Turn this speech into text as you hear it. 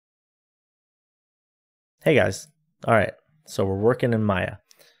Hey guys. All right, so we're working in Maya.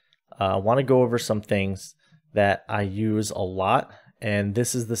 I want to go over some things that I use a lot, and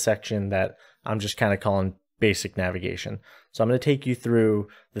this is the section that I'm just kind of calling basic navigation. So I'm going to take you through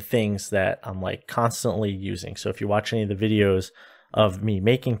the things that I'm like constantly using. So if you watch any of the videos of me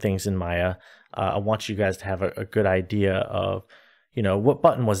making things in Maya, I want you guys to have a good idea of, what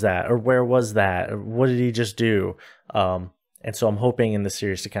button was that, or where was that, or what did he just do? And so I'm hoping in this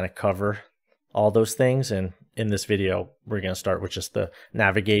series to kind of cover all those things. And in this video, we're going to start with just the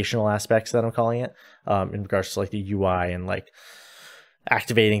navigational aspects that I'm calling it, in regards to like the UI and like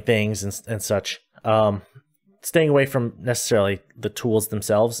activating things and such. Staying away from necessarily the tools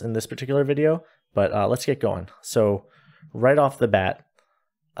themselves in this particular video, but let's get going. So right off the bat,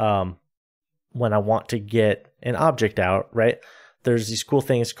 when I want to get an object out, right, there's these cool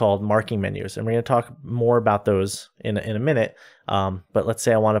things called marking menus, and we're going to talk more about those in a minute. But let's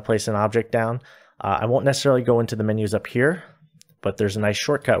say I want to place an object down. I won't necessarily go into the menus up here, but there's a nice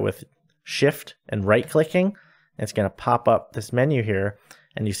shortcut with shift and right clicking. And it's going to pop up this menu here,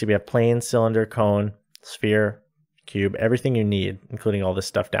 and you see we have plane, cylinder, cone, sphere, cube, everything you need, including all this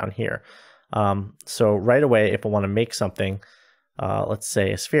stuff down here. So right away, if I want to make something, let's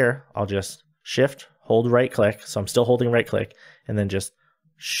say a sphere, I'll just shift, hold right click. So I'm still holding right click, and then just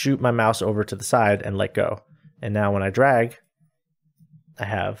shoot my mouse over to the side and let go. And now when I drag, I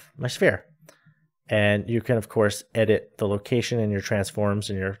have my sphere. And you can, of course, edit the location in your transforms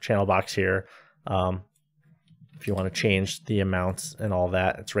in your channel box here. If you want to change the amounts and all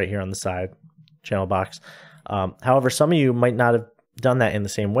that, it's right here on the side channel box. However, some of you might not have done that in the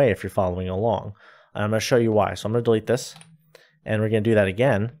same way if you're following along. And I'm going to show you why. So I'm going to delete this, and we're going to do that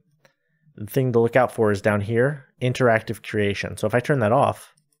again. The thing to look out for is down here, interactive creation. So if I turn that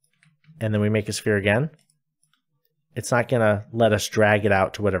off and then we make a sphere again, it's not going to let us drag it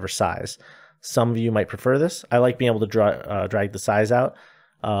out to whatever size. Some of you might prefer this. I like being able to drag the size out.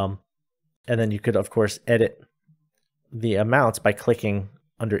 And then you could, of course, edit the amounts by clicking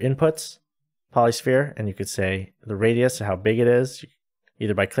under inputs, polysphere, and you could say the radius, how big it is,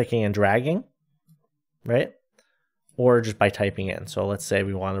 either by clicking and dragging, right? Or just by typing in. So let's say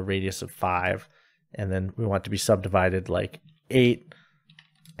we want a radius of 5, and then we want it to be subdivided like 8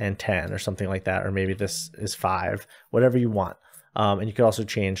 and 10 or something like that, or maybe this is 5, whatever you want. And you could also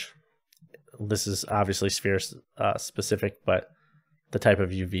change, this is obviously sphere specific, but the type of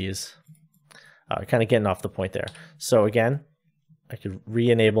UVs, kind of getting off the point there. So again, I could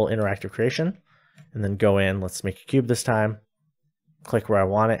re-enable interactive creation and then go in, let's make a cube this time, click where I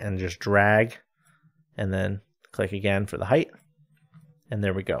want it and just drag, and then click again for the height, and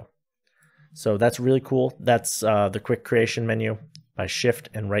there we go. So that's really cool. That's the quick creation menu by shift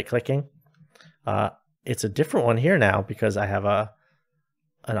and right clicking. It's a different one here now because I have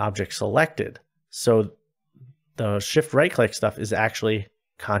an object selected. So the shift right click stuff is actually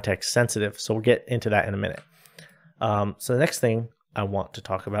context sensitive. So we'll get into that in a minute. So the next thing I want to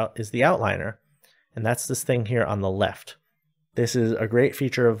talk about is the outliner, and that's this thing here on the left. This is a great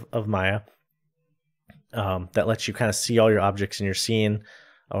feature of Maya. That lets you kind of see all your objects in your scene,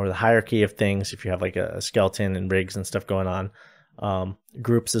 or the hierarchy of things if you have like a skeleton and rigs and stuff going on.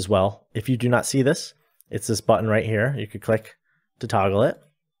 Groups as well. If you do not see this, it's this button right here. You could click to toggle it.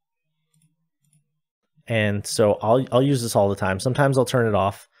 And so I'll use this all the time. Sometimes I'll turn it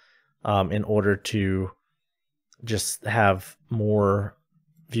off in order to just have more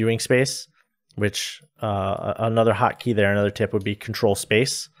viewing space, which another hotkey there, another tip would be control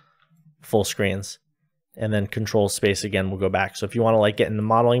space, full screens. And then control space again will go back. So if you want to like get into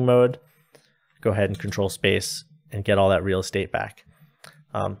modeling mode, go ahead and control space and get all that real estate back.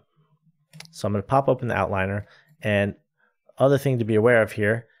 So I'm going to pop open the outliner, and other thing to be aware of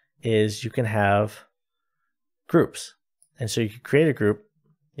here is you can have groups. And so you can create a group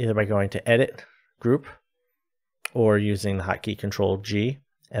either by going to edit group or using the hotkey control G,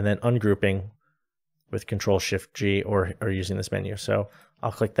 and then ungrouping with control shift G or using this menu. So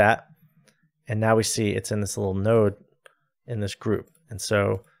I'll click that. And now we see it's in this little node in this group. And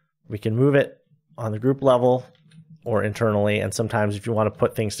so we can move it on the group level or internally. And sometimes if you want to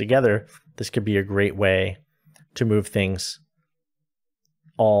put things together, this could be a great way to move things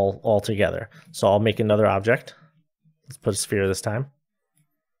all together. So I'll make another object. Let's put a sphere this time.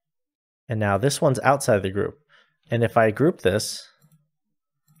 And now this one's outside of the group. And if I group this,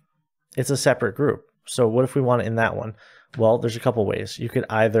 it's a separate group. So what if we want it in that one? Well, there's a couple ways. You could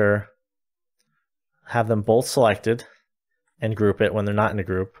either have them both selected and group it when they're not in a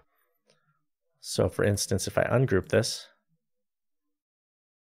group. So for instance, if I ungroup this,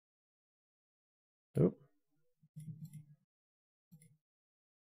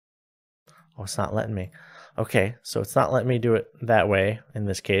 Oh, it's not letting me. Okay, so it's not letting me do it that way in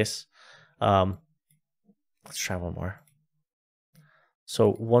this case. Let's try one more.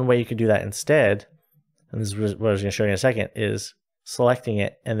 So one way you could do that instead, and this is what I was going to show you in a second, is selecting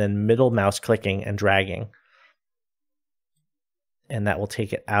it and then middle mouse clicking and dragging. And that will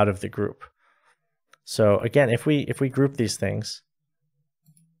take it out of the group. So again, if we group these things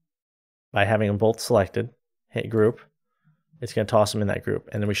by having them both selected, hit group, it's going to toss them in that group.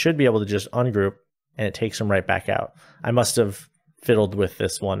 And then we should be able to just ungroup and it takes them right back out. I must have fiddled with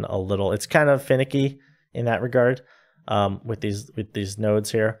this one a little. It's kind of finicky in that regard with these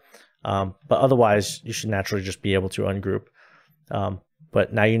nodes here. But otherwise, you should naturally just be able to ungroup.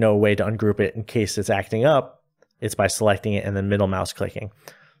 But now you know a way to ungroup it in case it's acting up. It's by selecting it and then middle mouse clicking.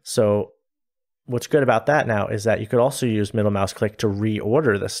 So what's good about that now is that you could also use middle mouse click to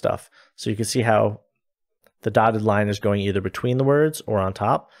reorder this stuff. So you can see how the dotted line is going either between the words or on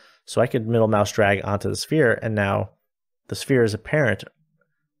top. So I could middle mouse drag onto the sphere, and now the sphere is apparent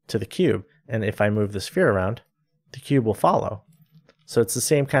to the cube. And if I move the sphere around, the cube will follow. So it's the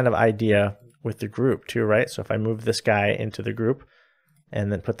same kind of idea with the group too, right? So if I move this guy into the group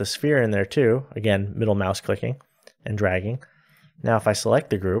and then put the sphere in there too, again, middle mouse clicking and dragging. Now if I select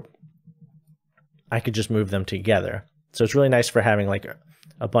the group, I could just move them together. So it's really nice for having like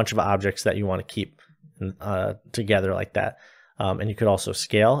a bunch of objects that you want to keep together like that. And you could also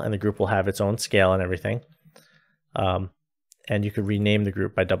scale, and the group will have its own scale and everything. And you could rename the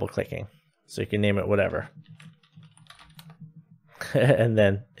group by double clicking. So you can name it whatever. And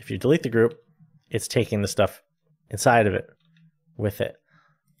then if you delete the group, it's taking the stuff inside of it with it.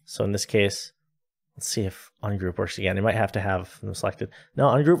 So in this case, let's see if ungroup works again. You might have to have them selected. No,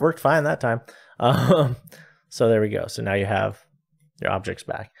 ungroup worked fine that time. So there we go. So now you have your objects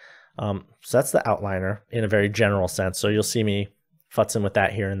back. So that's the outliner in a very general sense. So you'll see me futzing with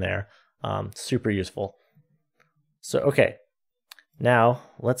that here and there. Super useful. So, okay, now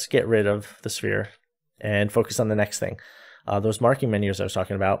let's get rid of the sphere and focus on the next thing. Those marking menus I was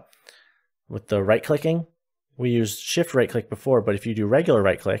talking about, with the right clicking, we used shift right click before, but if you do regular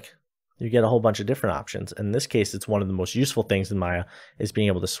right click, you get a whole bunch of different options. In this case, it's one of the most useful things in Maya is being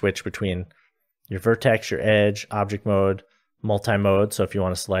able to switch between your vertex, your edge, object mode, multi-mode. So if you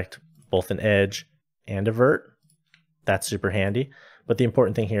want to select both an edge and a vert, that's super handy. But the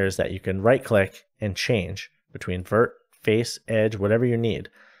important thing here is that you can right click and change between vert, face, edge, whatever you need.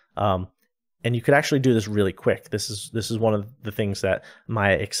 And you could actually do this really quick. This is one of the things that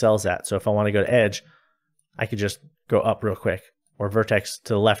Maya excels at. So if I want to go to edge, I could just go up real quick, or vertex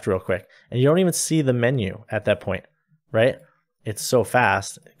to the left real quick. And you don't even see the menu at that point, right? It's so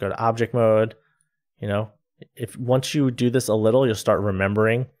fast. Go to object mode. You know, if once you do this a little, you'll start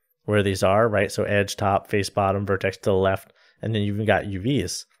remembering where these are, right? So edge, top, face, bottom, vertex to the left. And then you've even got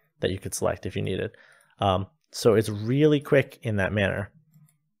UVs that you could select if you needed. So it's really quick in that manner.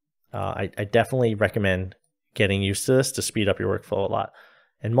 I definitely recommend getting used to this to speed up your workflow a lot.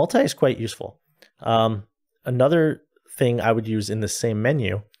 And multi is quite useful. Another thing I would use in the same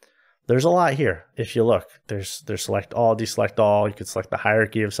menu, there's a lot here. If you look, there's select all, deselect all. You could select the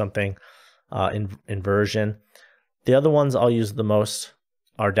hierarchy of something, inversion. The other ones I'll use the most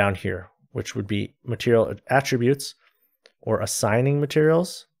are down here, which would be material attributes, or assigning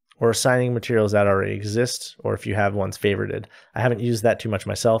materials, or assigning materials that already exist, or if you have ones favorited. I haven't used that too much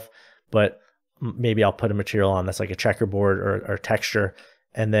myself, but maybe I'll put a material on that's like a checkerboard or texture,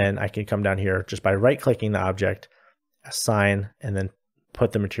 and then I can come down here just by right-clicking the object, assign, and then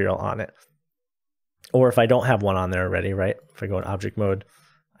put the material on it. Or if I don't have one on there already, right? If I go in object mode,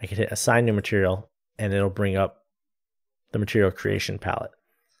 I can hit assign new material, and it'll bring up the material creation palette.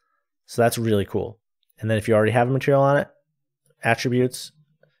 So that's really cool. And then if you already have a material on it, attributes,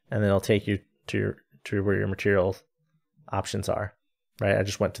 and then it'll take you to where your material options are, right? I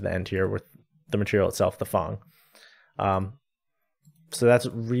just went to the end here with the material itself, the Fong. So that's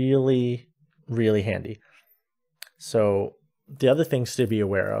really, really handy. So the other things to be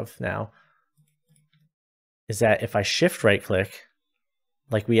aware of now is that if I shift right click,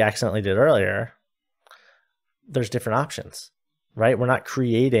 like we accidentally did earlier, there's different options, right? We're not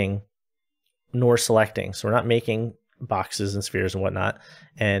creating nor selecting. So we're not making boxes and spheres and whatnot.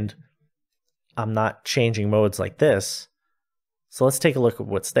 And I'm not changing modes like this. So let's take a look at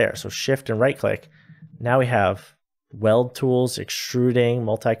what's there. So shift and right click. Now we have weld tools, extruding,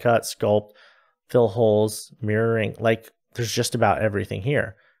 multi-cut, sculpt, fill holes, mirroring. Like there's just about everything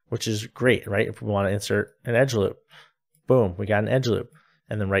here, which is great, right? If we want to insert an edge loop, boom, we got an edge loop.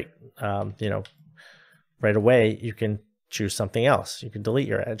 And then right away, you can choose something else. You can delete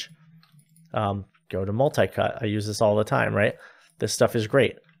your edge. Go to multi-cut. I use this all the time, right? This stuff is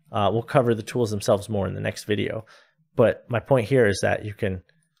great. We'll cover the tools themselves more in the next video. But my point here is that you can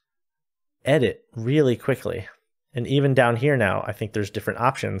edit really quickly. And even down here now, I think there's different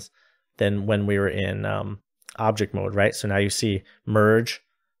options than when we were in object mode, right? So now you see merge,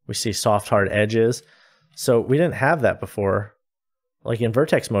 we see soft hard edges. So we didn't have that before. Like in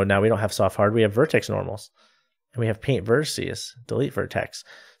vertex mode now, we don't have soft hard, we have vertex normals. And we have paint vertices, delete vertex.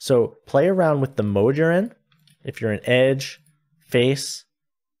 So play around with the mode you're in. If you're in edge, face,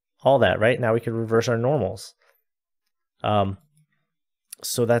 all that, right? Now we can reverse our normals.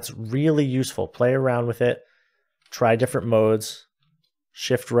 So that's really useful. Play around with it, try different modes,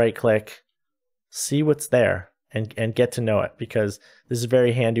 shift right click, see what's there and get to know it, because this is a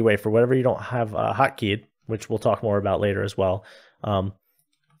very handy way for whatever you don't have hotkeyed, which we'll talk more about later as well.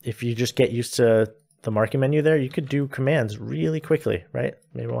 If you just get used to the marking menu there, you could do commands really quickly, right?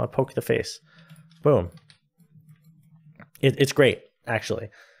 Maybe I want to poke the face. Boom. It's great, actually.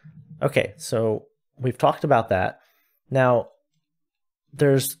 Okay, so we've talked about that. Now,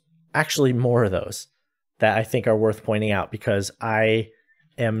 there's actually more of those that I think are worth pointing out, because I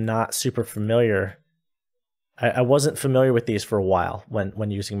am not super familiar. I wasn't familiar with these for a while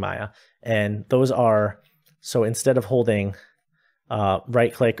when using Maya. And those are, so instead of holding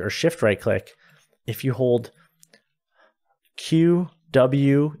right click or shift right click, if you hold Q,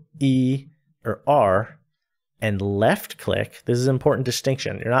 W, E, or R and left click, this is an important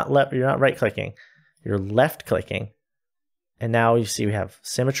distinction. You're not right clicking, you're left clicking. And now you see we have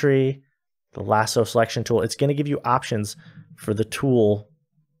symmetry, the lasso selection tool. It's going to give you options for the tool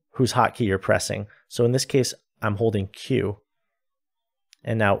whose hotkey you're pressing. So in this case, I'm holding Q.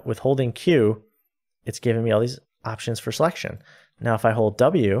 And now with holding Q, it's giving me all these options for selection. Now if I hold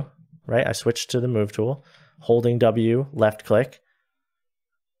W, right, I switch to the move tool, holding W, left click,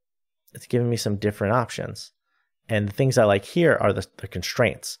 it's giving me some different options. And the things I like here are the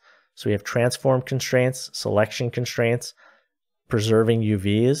constraints. So we have transform constraints, selection constraints, preserving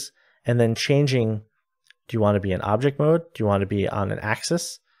UVs, and then changing, do you want to be in object mode? Do you want to be on an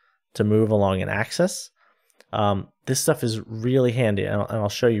axis to move along an axis? This stuff is really handy, and I'll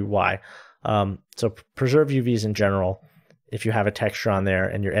show you why. So preserve UVs in general, if you have a texture on there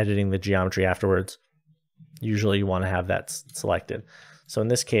and you're editing the geometry afterwards, usually you want to have that selected. So in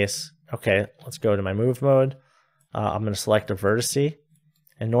this case, okay, let's go to my move mode. I'm going to select a vertice,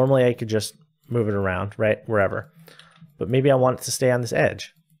 and normally I could just move it around, right, wherever. But maybe I want it to stay on this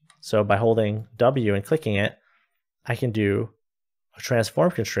edge. So by holding W and clicking it, I can do a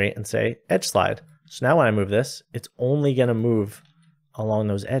transform constraint and say edge slide. So now when I move this, it's only going to move along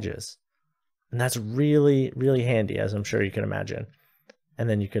those edges. And that's really, really handy, as I'm sure you can imagine. And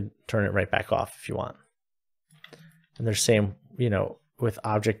then you could turn it right back off if you want. And there's same, with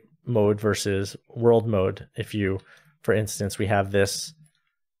object mode versus world mode. If you, for instance, we have this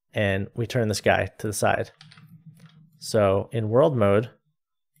and we turn this guy to the side. So in world mode,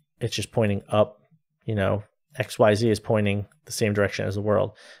 it's just pointing up, XYZ is pointing the same direction as the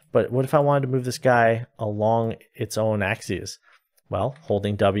world. But what if I wanted to move this guy along its own axes? Well,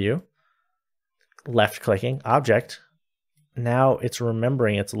 holding W, left clicking, object, now it's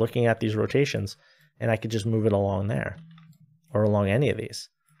remembering, it's looking at these rotations, and I could just move it along there or along any of these.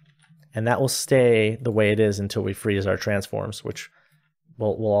 And that will stay the way it is until we freeze our transforms, which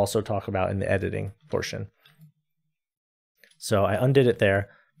we'll also talk about in the editing portion. So I undid it there,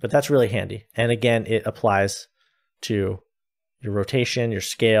 but that's really handy. And again, it applies to your rotation, your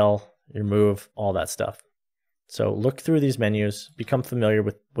scale, your move, all that stuff. So look through these menus, become familiar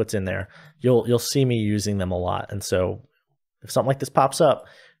with what's in there. You'll see me using them a lot. And so if something like this pops up,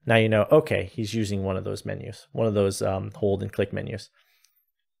 now you know, okay, he's using one of those menus, one of those hold and click menus.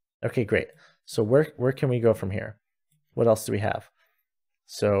 Okay, great. So where can we go from here? What else do we have?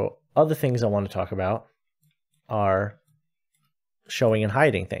 So other things I want to talk about are showing and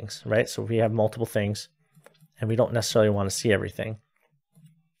hiding things, right? So we have multiple things and we don't necessarily want to see everything,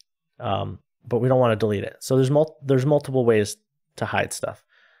 but we don't want to delete it. So there's multiple ways to hide stuff.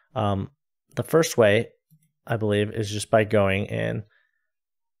 The first way, I believe, is just by going in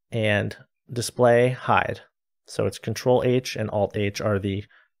and display hide. So it's Control H and Alt H are the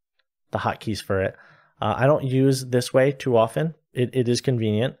hotkeys for it. I don't use this way too often. It is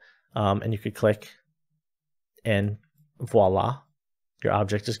convenient, and you could click and voila, your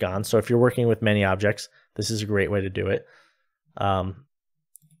object is gone. So if you're working with many objects, this is a great way to do it.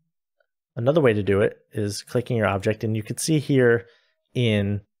 Another way to do it is clicking your object, and you can see here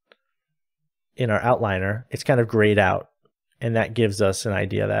in our outliner, it's kind of grayed out, and that gives us an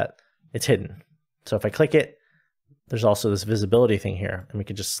idea that it's hidden. So if I click it, there's also this visibility thing here, and we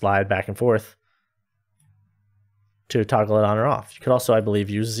can just slide back and forth to toggle it on or off. You could also, I believe,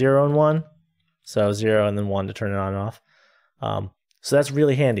 use 0 and 1. So 0 and then 1 to turn it on and off. So that's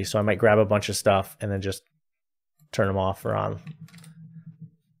really handy. So I might grab a bunch of stuff and then just turn them off or on.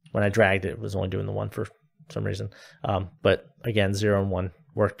 When I dragged it, it was only doing the 1 for some reason. But again, 0 and 1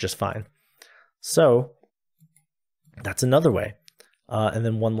 work just fine. So that's another way. And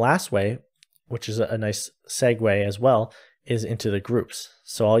then one last way, which is a nice segue as well, is into the groups.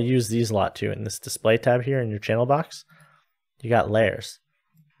 So I'll use these a lot too. In this display tab here in your channel box, you got layers.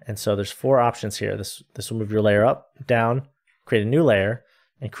 And so there's 4 options here. This will move your layer up, down, create a new layer,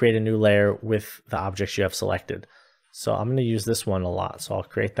 and create a new layer with the objects you have selected. So I'm going to use this one a lot. So I'll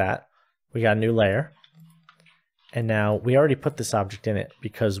create that. We got a new layer. And now we already put this object in it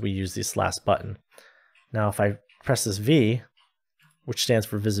because we use this last button. Now if I press this V, which stands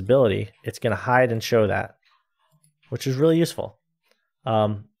for visibility, it's going to hide and show that, which is really useful.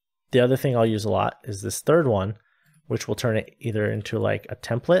 The other thing I'll use a lot is this third one, which will turn it either into like a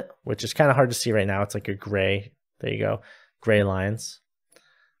template, which is kind of hard to see right now. It's like a gray, there you go, gray lines.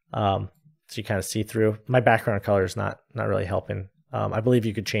 So you kind of see through. My background color is not really helping. I believe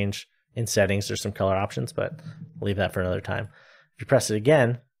you could change in settings. There's some color options, but I'll leave that for another time. If you press it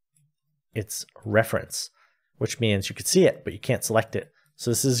again, it's reference, which means you could see it, but you can't select it.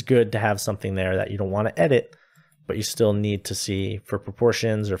 So this is good to have something there that you don't want to edit, but you still need to see for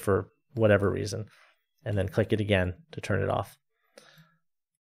proportions or for whatever reason. And then click it again to turn it off.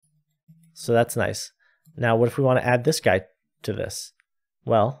 So that's nice. Now, what if we want to add this guy to this?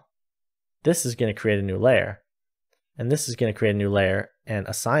 Well, this is going to create a new layer, and this is going to create a new layer and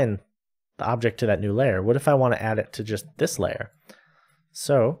assign the object to that new layer. What if I want to add it to just this layer?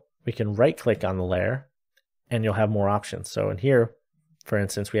 So we can right click on the layer and you'll have more options. So in here, for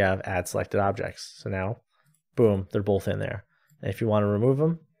instance, we have add selected objects. So now, boom, they're both in there. And if you want to remove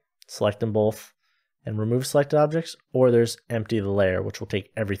them, select them both and remove selected objects, or there's empty the layer, which will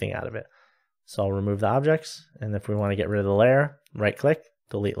take everything out of it. So I'll remove the objects, and if we want to get rid of the layer, right click,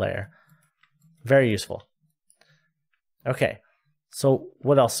 delete layer. Very useful. Okay, so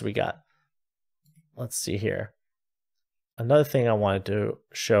what else do we got? Let's see here. Another thing I wanted to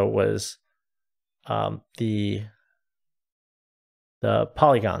show was the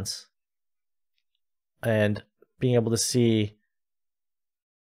polygons and being able to see,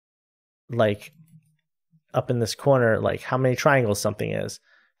 like, up in this corner, like how many triangles something is,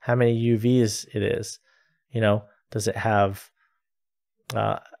 how many UVs it is, you know, does it have,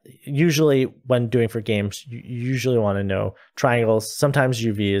 usually when doing for games, you usually want to know triangles, sometimes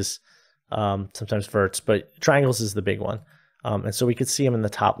UVs, sometimes verts, but triangles is the big one. And so we could see them in the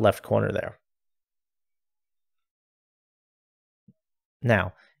top left corner there.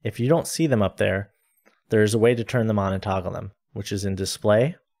 Now, if you don't see them up there, there's a way to turn them on and toggle them, which is in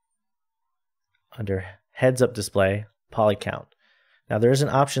display, under heads up display, poly count. Now there is an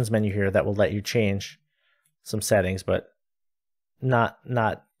options menu here that will let you change some settings, but not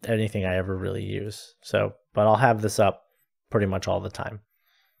anything I ever really use. So, but I'll have this up pretty much all the time.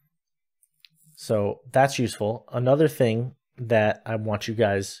 So that's useful. Another thing that I want you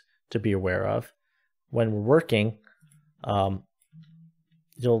guys to be aware of when we're working,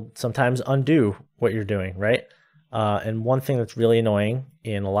 you'll sometimes undo what you're doing, right? And one thing that's really annoying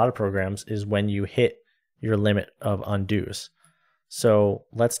in a lot of programs is when you hit your limit of undos. So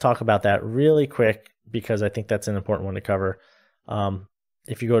let's talk about that really quick because I think that's an important one to cover.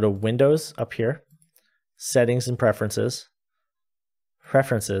 If you go to Windows up here, Settings and Preferences,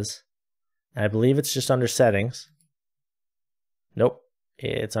 and I believe it's just under Settings. Nope,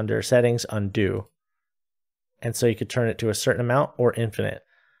 it's under Settings, Undo. And so you could turn it to a certain amount or infinite.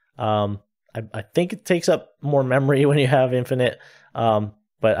 I think it takes up more memory when you have infinite, but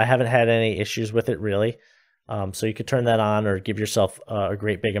I haven't had any issues with it really. So you could turn that on or give yourself a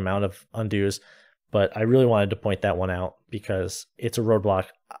great big amount of undos. But I really wanted to point that one out because it's a roadblock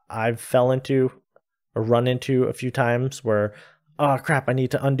I've fell into or run into a few times where, oh crap, I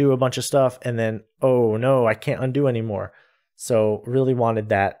need to undo a bunch of stuff. And then, oh no, I can't undo anymore. So really wanted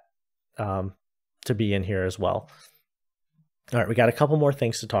that to be in here as well. All right, we got a couple more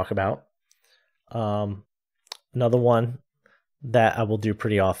things to talk about. Another one that I will do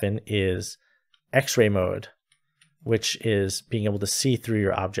pretty often is X-ray mode, which is being able to see through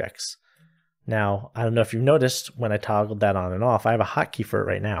your objects. Now, I don't know if you've noticed when I toggled that on and off, I have a hotkey for it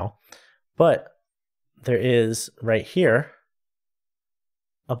right now, but there is right here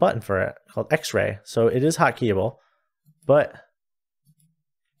a button for it called X-ray. So it is hotkeyable, but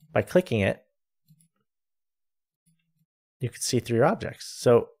by clicking it, you can see through your objects.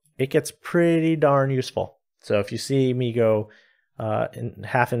 So it gets pretty darn useful. So if you see me go in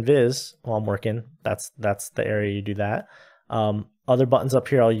half invis while I'm working. That's the area you do that. Other buttons up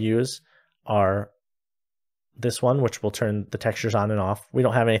here I'll use are this one, which will turn the textures on and off. We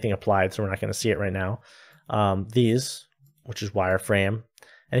don't have anything applied, so we're not going to see it right now. These, which is wireframe.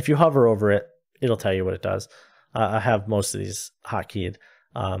 And if you hover over it, it'll tell you what it does. I have most of these hotkeyed.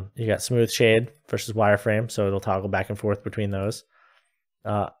 You got smooth shade versus wireframe, so it'll toggle back and forth between those.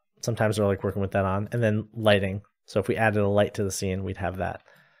 Sometimes I like working with that on. And then lighting. So if we added a light to the scene, we'd have that.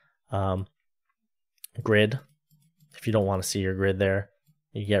 Grid. If you don't want to see your grid there,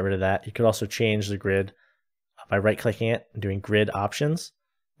 you get rid of that. You could also change the grid by right-clicking it and doing grid options.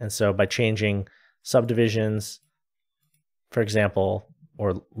 And so by changing subdivisions, for example,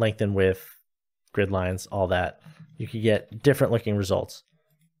 or length and width, grid lines, all that, you could get different looking results.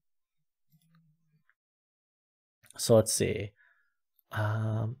 So let's see.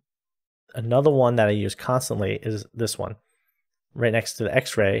 Another one that I use constantly is this one. Right next to the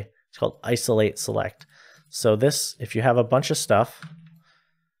X-ray, it's called Isolate Select. So this, if you have a bunch of stuff,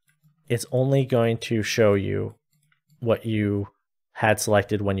 it's only going to show you what you had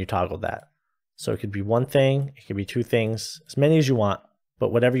selected when you toggled that. So it could be one thing, it could be two things, as many as you want,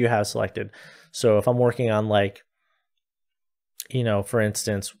 but whatever you have selected. So if I'm working on like, you know, for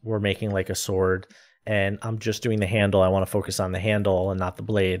instance, we're making like a sword and I'm just doing the handle, I want to focus on the handle and not the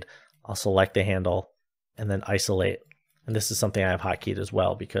blade, I'll select the handle and then isolate. And this is something I have hotkeyed as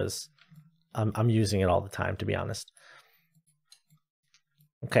well because I'm using it all the time, to be honest.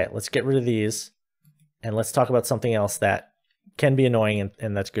 Okay, let's get rid of these and let's talk about something else that can be annoying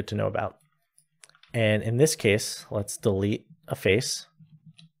and that's good to know about. And in this case, let's delete a face.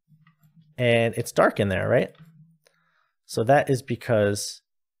 And it's dark in there, right? So that is because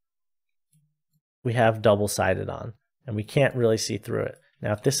we have double-sided on and we can't really see through it.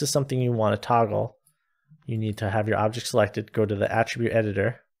 Now, if this is something you want to toggle, you need to have your object selected, go to the attribute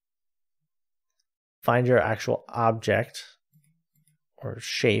editor, find your actual object or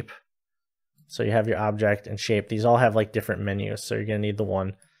shape. So you have your object and shape. These all have like different menus. So you're going to need the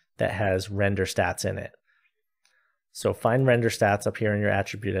one that has render stats in it. So find render stats up here in your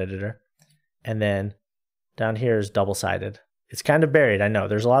attribute editor. And then down here is double-sided. It's kind of buried, I know.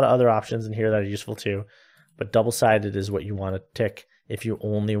 There's a lot of other options in here that are useful too, but double-sided is what you want to tick if you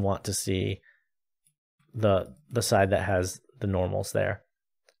only want to see the side that has the normals there.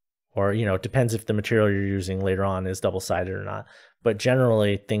 Or, you know, it depends if the material you're using later on is double-sided or not. But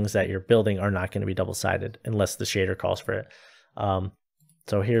generally, things that you're building are not going to be double-sided unless the shader calls for it.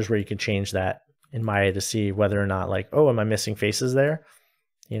 So here's where you can change that in Maya to see whether or not, like, oh, am I missing faces there?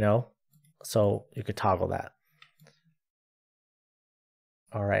 You know, so you could toggle that.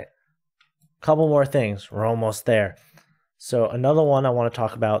 All right, couple more things. We're almost there. So another one I want to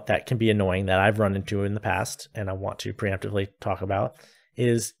talk about that can be annoying that I've run into in the past and I want to preemptively talk about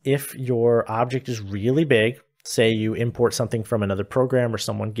is if your object is really big, say you import something from another program or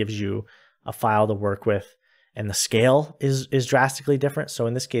someone gives you a file to work with and the scale is drastically different. So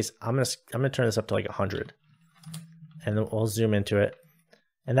in this case, I'm gonna turn this up to like 100 and then we'll zoom into it.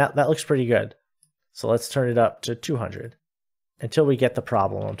 And that looks pretty good. So let's turn it up to 200 until we get the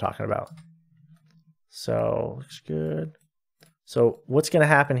problem I'm talking about. So looks good. So what's going to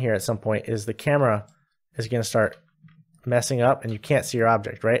happen here at some point is the camera is going to start messing up and you can't see your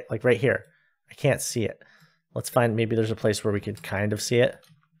object, right? Like right here, I can't see it. Let's find, maybe there's a place where we could kind of see it.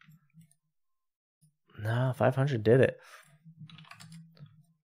 No, 500 did it.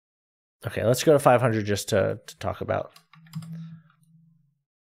 Okay, let's go to 500 just to talk about.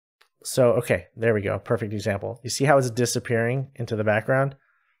 So, okay, there we go. Perfect example. You see how it's disappearing into the background?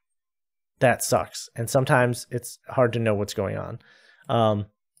 That sucks. And sometimes it's hard to know what's going on.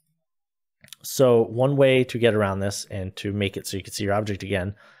 So one way to get around this and to make it so you can see your object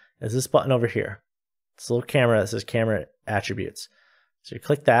again is this button over here. It's a little camera that says camera attributes. So you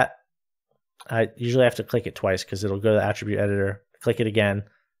click that. I usually have to click it twice because it'll go to the attribute editor, click it again.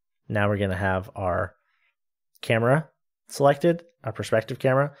 Now we're going to have our camera selected, our perspective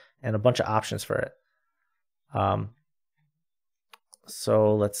camera, and a bunch of options for it.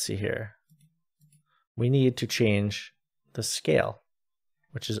 So let's see here. We need to change the scale,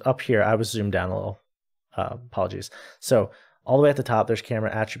 which is up here. I was zoomed down a little. Apologies. So all the way at the top, there's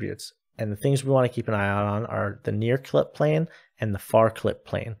camera attributes. And the things we want to keep an eye out on are the near clip plane and the far clip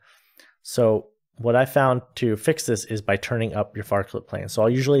plane. So what I found to fix this is by turning up your far clip plane. So I'll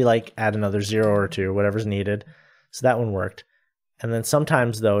usually like add another 0 or 2, whatever's needed. So that one worked. And then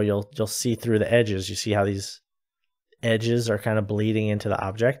sometimes though, you'll see through the edges. You see how these edges are kind of bleeding into the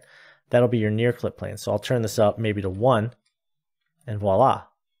object. That'll be your near clip plane. So I'll turn this up maybe to 1 and voila,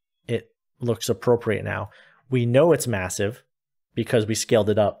 it looks appropriate now. We know it's massive because we scaled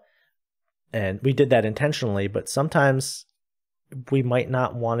it up. And we did that intentionally, but sometimes we might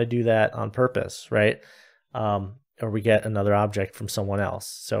not want to do that on purpose, right? Or we get another object from someone else.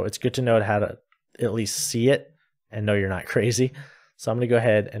 So it's good to know how to at least see it and know you're not crazy. So I'm going to go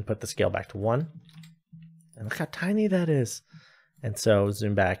ahead and put the scale back to 1. And look how tiny that is. And so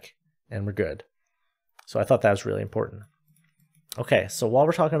zoom back and we're good. So I thought that was really important. Okay, so while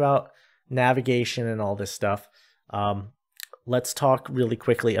we're talking about navigation and all this stuff, let's talk really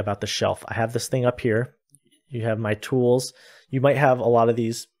quickly about the shelf. I have this thing up here. You have my tools. You might have a lot of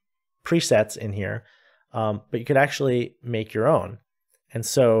these presets in here, but you could actually make your own. And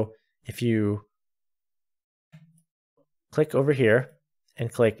so if you click over here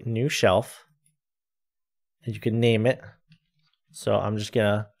and click New Shelf, and you can name it. So I'm just going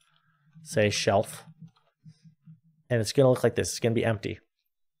to say Shelf. And it's going to look like this. It's going to be empty.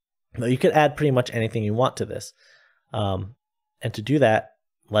 But you could add pretty much anything you want to this. And to do that,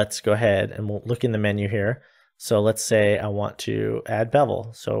 let's go ahead and we'll look in the menu here. So let's say I want to add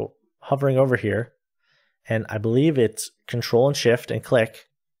bevel. So hovering over here, and I believe it's Control and Shift and click,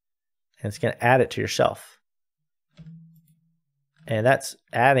 and it's going to add it to your shelf. And that's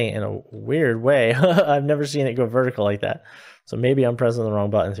adding in a weird way. I've never seen it go vertical like that. So maybe I'm pressing the wrong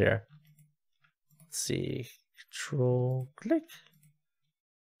buttons here. Let's see. Control, click.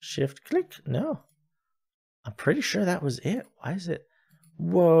 Shift, click. No. I'm pretty sure that was it. Why is it?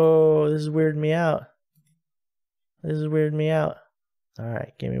 Whoa, this is weirding me out. This is weirding me out. All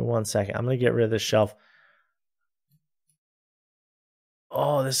right, give me 1 second. I'm going to get rid of this shelf.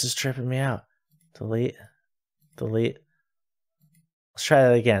 Oh, this is tripping me out. Delete. Delete. Let's try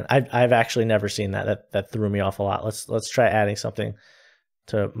that again. I've actually never seen that. That threw me off a lot. Let's try adding something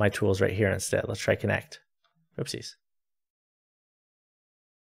to my tools right here instead. Let's try connect. Oopsies.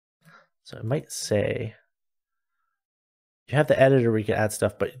 So it might say you have the editor where you can add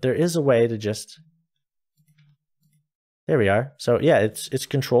stuff, but there is a way to just, there we are. So yeah, it's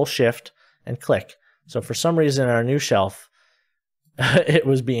Control Shift and click. So for some reason our new shelf, it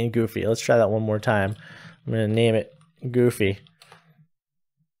was being goofy. Let's try that one more time. I'm going to name it Goofy.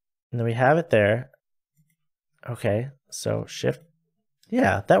 And then we have it there. Okay, so Shift.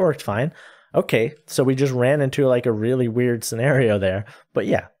 Yeah, that worked fine. Okay, so we just ran into like a really weird scenario there. But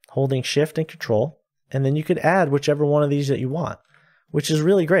yeah, holding Shift and Control, and then you could add whichever one of these that you want, which is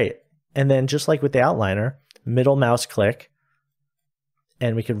really great. And then just like with the outliner, middle mouse click,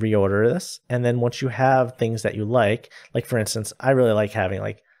 and we could reorder this. And then once you have things that you like for instance, I really like having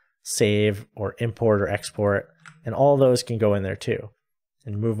like save or import or export, and all those can go in there too,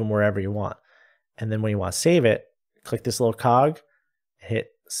 and move them wherever you want. And then when you want to save it, click this little cog, hit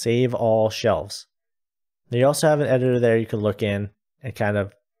Save All Shelves. Now you also have an editor there you can look in and kind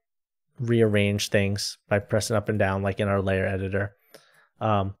of rearrange things by pressing up and down like in our layer editor.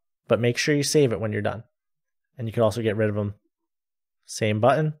 But make sure you save it when you're done. And you can also get rid of them. Same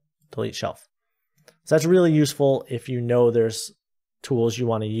button, delete shelf. So that's really useful if you know there's tools you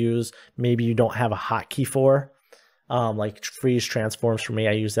want to use. Maybe you don't have a hotkey for. Like freeze transforms for me,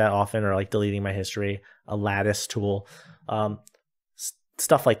 I use that often, or like deleting my history, a lattice tool,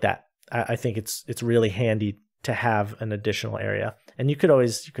 stuff like that. I think it's really handy to have an additional area, and you could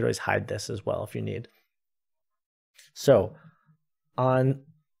always hide this as well if you need. So on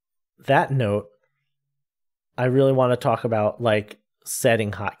that note, I really want to talk about like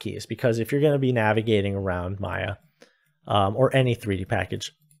setting hotkeys, because if you're going to be navigating around Maya, or any 3D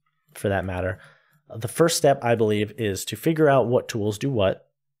package for that matter, the first step, I believe, is to figure out what tools do what,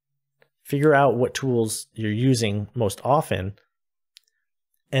 figure out what tools you're using most often,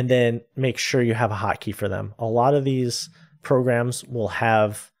 and then make sure you have a hotkey for them. A lot of these programs will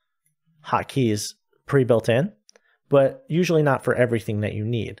have hotkeys pre-built in, but usually not for everything that you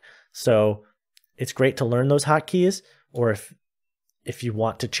need. So it's great to learn those hotkeys, or if you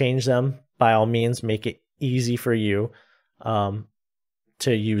want to change them, by all means, make it easy for you to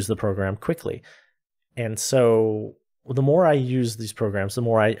use the program quickly. And so the more I use these programs, the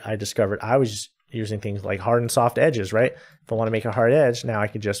more I discovered I was using things like hard and soft edges, right? If I want to make a hard edge, now I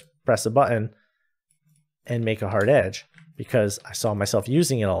can just press a button and make a hard edge, because I saw myself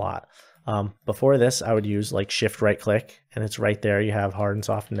using it a lot. Before this, I would use like Shift right click, and it's right there. You have hard and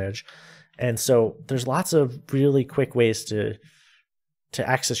soft and edge. And so there's lots of really quick ways to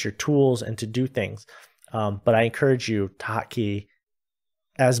access your tools and to do things. But I encourage you to hotkey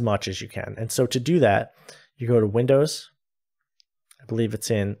as much as you can. And so to do that, you go to Windows, I believe it's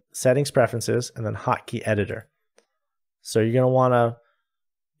in Settings, Preferences, and then Hotkey Editor. So you're going to want to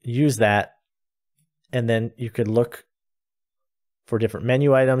use that, and then you could look for different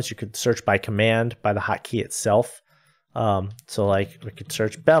menu items. You could search by command, by the hotkey itself. So like we could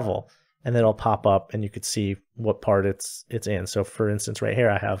search bevel, and then it'll pop up and you could see what part it's in. So for instance, right here,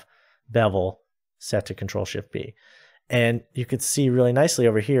 I have bevel set to Control Shift B. And you could see really nicely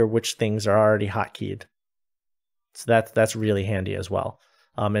over here which things are already hotkeyed. So that's really handy as well.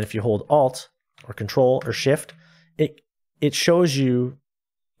 And if you hold Alt or Control or Shift, it shows you,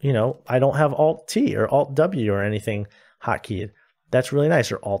 I don't have Alt T or Alt W or anything hotkeyed. That's really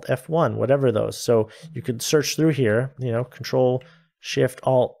nice, or Alt F1, whatever those. So you could search through here, Control Shift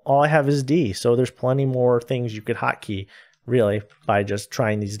Alt. All I have is D. So there's plenty more things you could hotkey really by just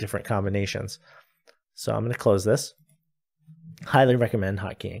trying these different combinations. So I'm going to close this. Highly recommend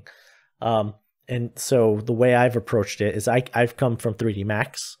hotkeying. And so the way I've approached it is I've come from 3D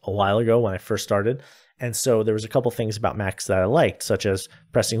Max a while ago when I first started. And so there was a couple things about Max that I liked, such as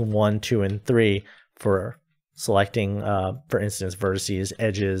pressing 1, 2, and 3 for selecting, for instance, vertices,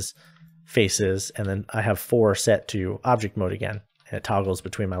 edges, faces, and then I have 4 set to object mode again, and it toggles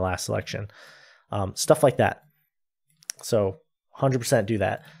between my last selection. Stuff like that. So 100% do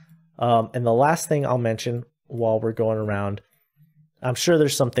that. And the last thing I'll mention while we're going around, I'm sure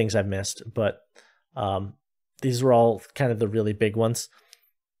there's some things I've missed, but these were all kind of the really big ones.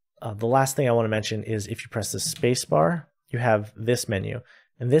 The last thing I want to mention is if you press the space bar, you have this menu.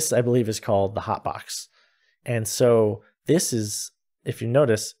 And this, I believe, is called the hotbox. And so this is, if you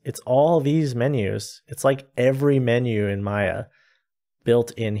notice, it's all these menus. It's like every menu in Maya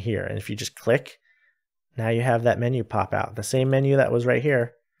built in here. And if you just click, now you have that menu pop out. The same menu that was right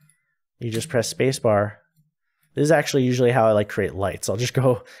here. You just press space bar. This is actually usually how I like create lights. I'll just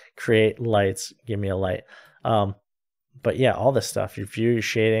go create lights, give me a light. But yeah, all this stuff, your view, your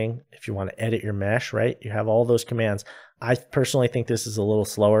shading, if you want to edit your mesh, right? You have all those commands. I personally think this is a little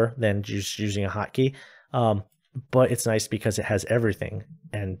slower than just using a hotkey. But it's nice because it has everything.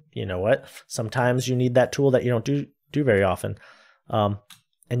 And you know what? Sometimes you need that tool that you don't do very often.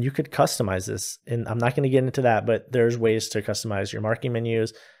 And you could customize this. And I'm not going to get into that, but there's ways to customize your marking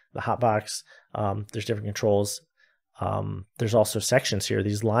menus, the hotbox. There's different controls. There's also sections here.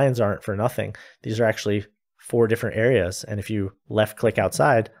 These lines aren't for nothing. These are actually 4 different areas. And if you left click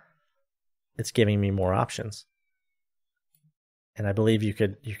outside, it's giving me more options. And I believe you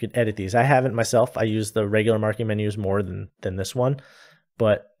could edit these. I haven't myself. I use the regular marking menus more than this one,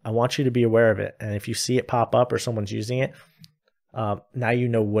 but I want you to be aware of it. And if you see it pop up or someone's using it, now you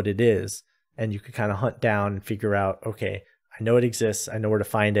know what it is, and you can kind of hunt down and figure out, okay, I know it exists. I know where to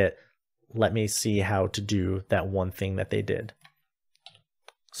find it. Let me see how to do that one thing that they did.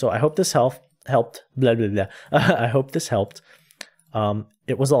 So I hope this helped. Blah, blah, blah. I hope this helped.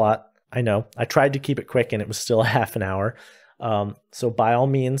 It was a lot. I know. I tried to keep it quick, and it was still a half an hour. So by all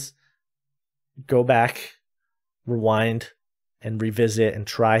means, go back, rewind, and revisit and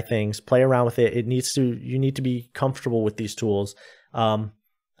try things. Play around with it. You need to be comfortable with these tools.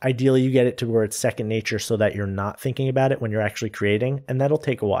 Ideally, you get it to where it's second nature so that you're not thinking about it when you're actually creating, and that'll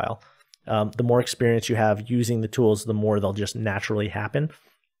take a while. The more experience you have using the tools, the more they'll just naturally happen.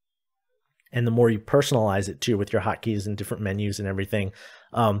 And the more you personalize it too with your hotkeys and different menus and everything,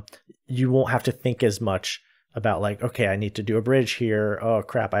 you won't have to think as much about like, okay, I need to do a bridge here. Oh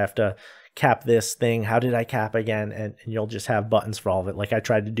crap, I have to cap this thing. How did I cap again? And you'll just have buttons for all of it. Like I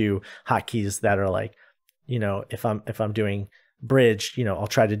tried to do hotkeys that are like, if I'm doing bridge, I'll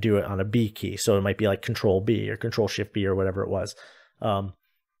try to do it on a B key. So it might be like Control B or Control Shift B or whatever it was. And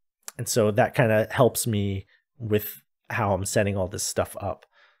so that kind of helps me with how I'm setting all this stuff up.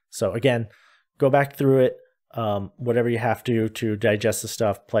 So again, go back through it, whatever you have to digest the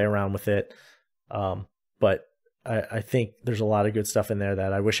stuff, play around with it. But I think there's a lot of good stuff in there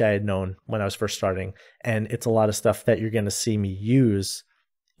that I wish I had known when I was first starting. And it's a lot of stuff that you're going to see me use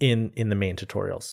in the main tutorials.